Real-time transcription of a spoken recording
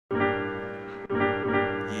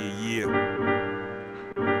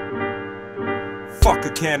fuck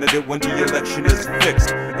a candidate when the election is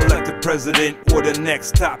fixed. Elect the president or the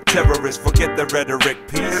next top terrorist. Forget the rhetoric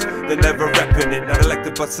piece, they're never reppin' it. Not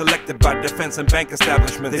elected but selected by defense and bank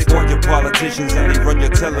establishments. They bought your politicians and they run your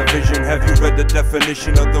television. Have you read the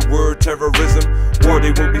definition of the word terrorism? Or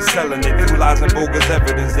they will be selling it through lies and bogus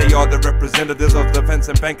evidence. They are the representatives of defense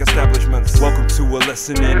and bank establishments. Welcome to a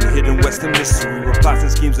lesson in hidden Western history, where plots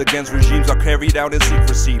and schemes against regimes are carried out in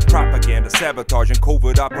secrecy. Propaganda, sabotage, and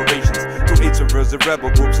covert operations through aid subversive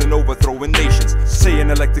rebel groups and overthrowing nations. Say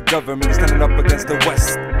an elected government is standing up against the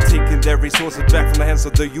West, taking their resources back from the hands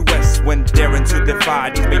of the US, when daring to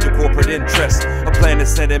defy these major corporate interests. A plan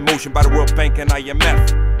is set in motion by the World Bank and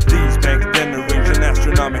IMF. These banks then arrange an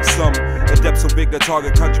astronomical sum, a debt so big the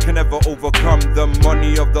target country can never overcome. The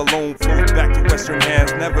money of the loan flows back to Western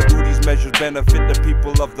hands. Never do these measures benefit the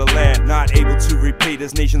people of the land. Not able to repay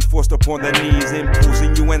this nation's forced upon their knees,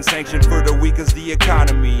 imposing UN sanctions further weakens the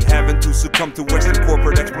economy, having to succumb to Western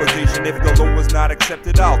corporate exploitation. If the loan was not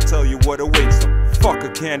accepted, I'll tell you what awaits them. Fuck a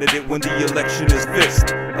candidate when the election is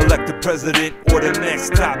fixed. Elect the president or the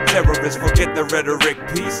next top terrorist. Forget the rhetoric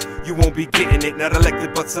piece, you won't be getting it. Not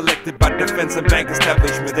elected but selected by defense and bank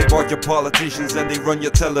establishments. They bought your politicians and they run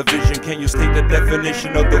your television. Can you state the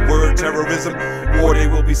definition of the word terrorism? Or they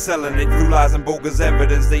will be selling it through lies and bogus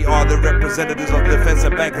evidence. They are the representatives of defense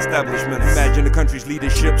and bank establishments. Imagine the country's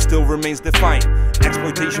leadership still remains defiant.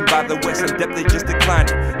 Exploitation by the West and debt they just declined.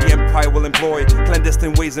 The empire will employ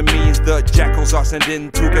clandestine ways and means. The jackals are sent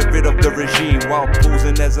in to get rid of the regime, while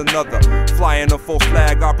posing as another, flying a false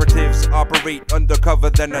flag. Operatives operate undercover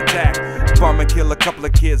then attack, bomb and kill a couple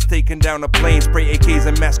of kids, taking down a plane, spray AKs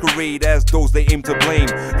and masquerade as those they aim to blame.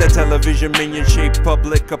 Their television minions shape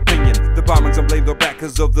public opinion. The bombings are blamed on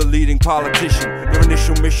backers of the leading politician. Their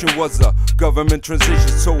initial mission was a government transition,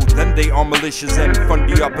 so then they are malicious and fund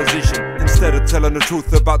the opposition. Instead of telling the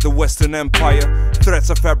truth about the Western Empire,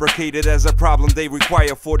 threats are fabricated as a problem they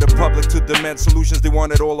require for the public to demand solutions they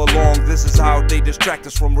wanted all along. This is how they distract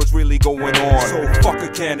us from what's really going on. So fuck a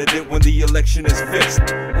candidate when the election is fixed.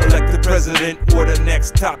 Elect the president or the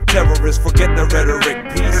next top terrorist. Forget the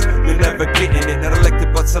rhetoric piece, you're never getting it. Not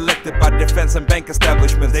elected but selected by defense and bank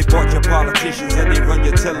establishments. They bought your politicians and they run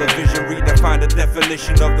your television. Redefine the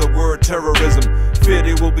definition of the word terrorism. Fear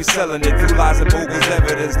they will be selling it through lies and bogus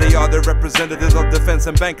evidence. They are the representatives of defense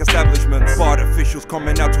and bank establishments. Bought officials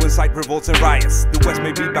coming out to incite revolts and riots. The West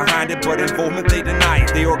may be behind it, but involvement they deny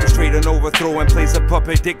it. They orchestrate an overthrow and place a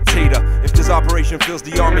puppet dictator. If this operation fails,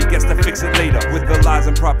 the army gets to fix it later. With the lies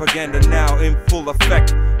and propaganda now in full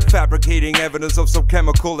effect, fabricating evidence of some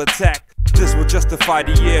chemical attack. This will justify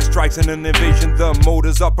the airstrikes and an invasion. The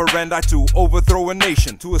modus operandi to overthrow a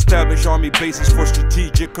nation, to establish army bases for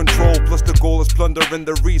strategic control. Plus the goal is plundering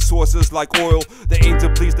the resources like oil. They aim to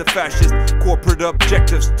please the fascist corporate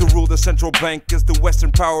objectives. To rule the central bank is the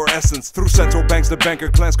Western power essence. Through central banks the banker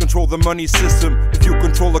clans control the money system. If you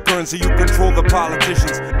control the currency, you control the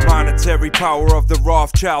politicians. Monetary power of the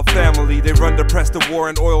Rothschild family. They run the press, the war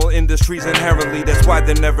and oil industries inherently. That's why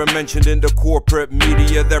they're never mentioned in the corporate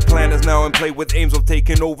media. Their plan is now in play with aims of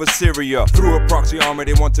taking over Syria. Through a proxy army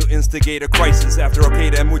they want to instigate a crisis. After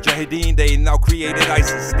Al-Qaeda and Mujahideen they now created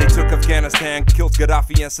ISIS. They took Afghanistan, killed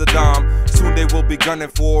Gaddafi and Saddam. Soon they will be gunning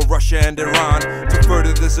for Russia and Iran. To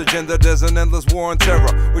further this agenda there's an endless war on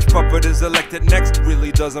terror. Which puppet is elected next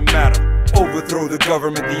really doesn't matter. Overthrow the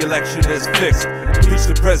government, the election is fixed. Impeach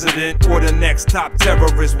the president or the next top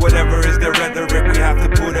terrorist. Whatever is their rhetoric, we have to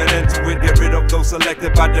put an end to it. Get rid of those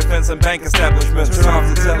selected by defense and bank establishments. Turn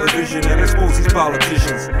off the television and expose these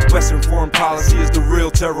politicians. Western foreign policy is the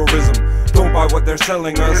real terrorism. Don't buy what they're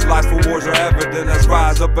selling us. Lies for wars are evident. Let's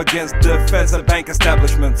rise up against defense and bank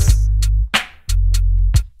establishments.